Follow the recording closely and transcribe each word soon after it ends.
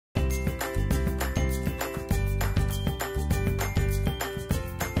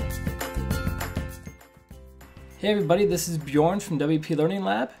Hey everybody, this is Bjorn from WP Learning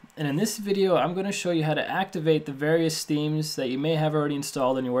Lab, and in this video I'm going to show you how to activate the various themes that you may have already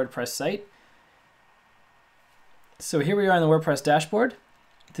installed on your WordPress site. So here we are on the WordPress dashboard.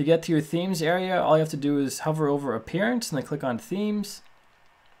 To get to your themes area, all you have to do is hover over Appearance and then click on Themes.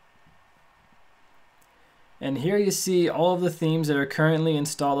 And here you see all of the themes that are currently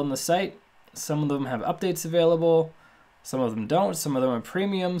installed on the site. Some of them have updates available, some of them don't, some of them are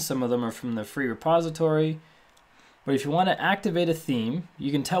premium, some of them are from the free repository. But if you want to activate a theme,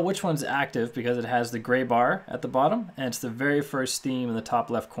 you can tell which one's active because it has the gray bar at the bottom and it's the very first theme in the top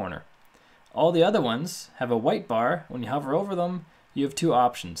left corner. All the other ones have a white bar. When you hover over them, you have two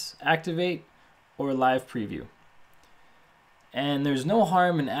options: activate or live preview. And there's no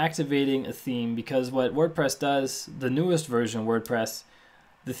harm in activating a theme because what WordPress does, the newest version of WordPress,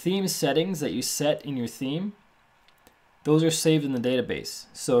 the theme settings that you set in your theme, those are saved in the database.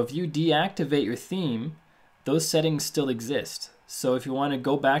 So if you deactivate your theme, those settings still exist. So if you want to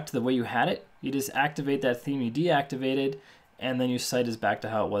go back to the way you had it, you just activate that theme you deactivated, and then your site is back to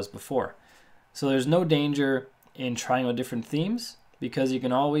how it was before. So there's no danger in trying out different themes because you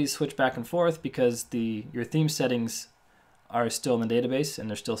can always switch back and forth because your theme settings are still in the database and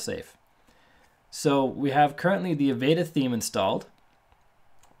they're still safe. So we have currently the Aveda theme installed,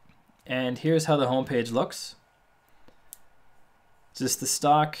 and here's how the homepage looks. Just the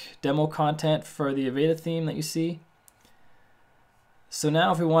stock demo content for the Aveda theme that you see. So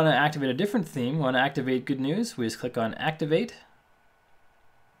now if we want to activate a different theme, we want to activate Good News, we just click on Activate.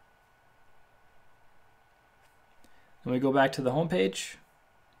 And we go back to the home page,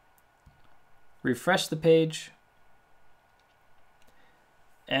 refresh the page,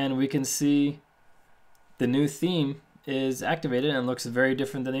 and we can see the new theme is activated and looks very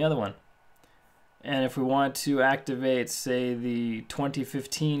different than the other one. And if we want to activate, say, the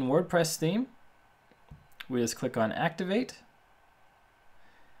 2015 WordPress theme, we just click on Activate.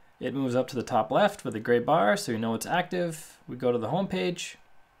 It moves up to the top left with a gray bar, so you know it's active. We go to the home page,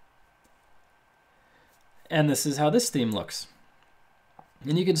 and this is how this theme looks.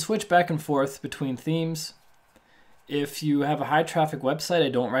 And you can switch back and forth between themes. If you have a high traffic website, I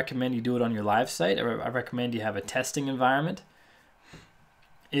don't recommend you do it on your live site. I recommend you have a testing environment.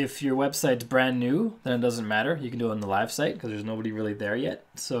 If your website's brand new, then it doesn't matter. You can do it on the live site because there's nobody really there yet.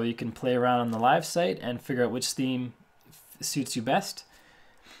 So you can play around on the live site and figure out which theme suits you best.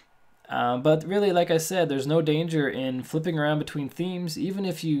 But really, like I said, there's no danger in flipping around between themes. Even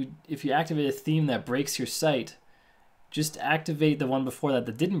if you activate a theme that breaks your site, just activate the one before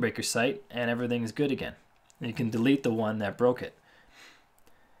that didn't break your site and everything's good again. And you can delete the one that broke it.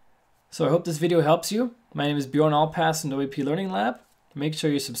 So I hope this video helps you. My name is Bjorn Allpass from WP Learning Lab. Make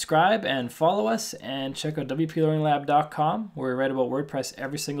sure you subscribe and follow us, and check out wplearninglab.com where we write about WordPress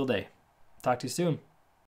every single day. Talk to you soon.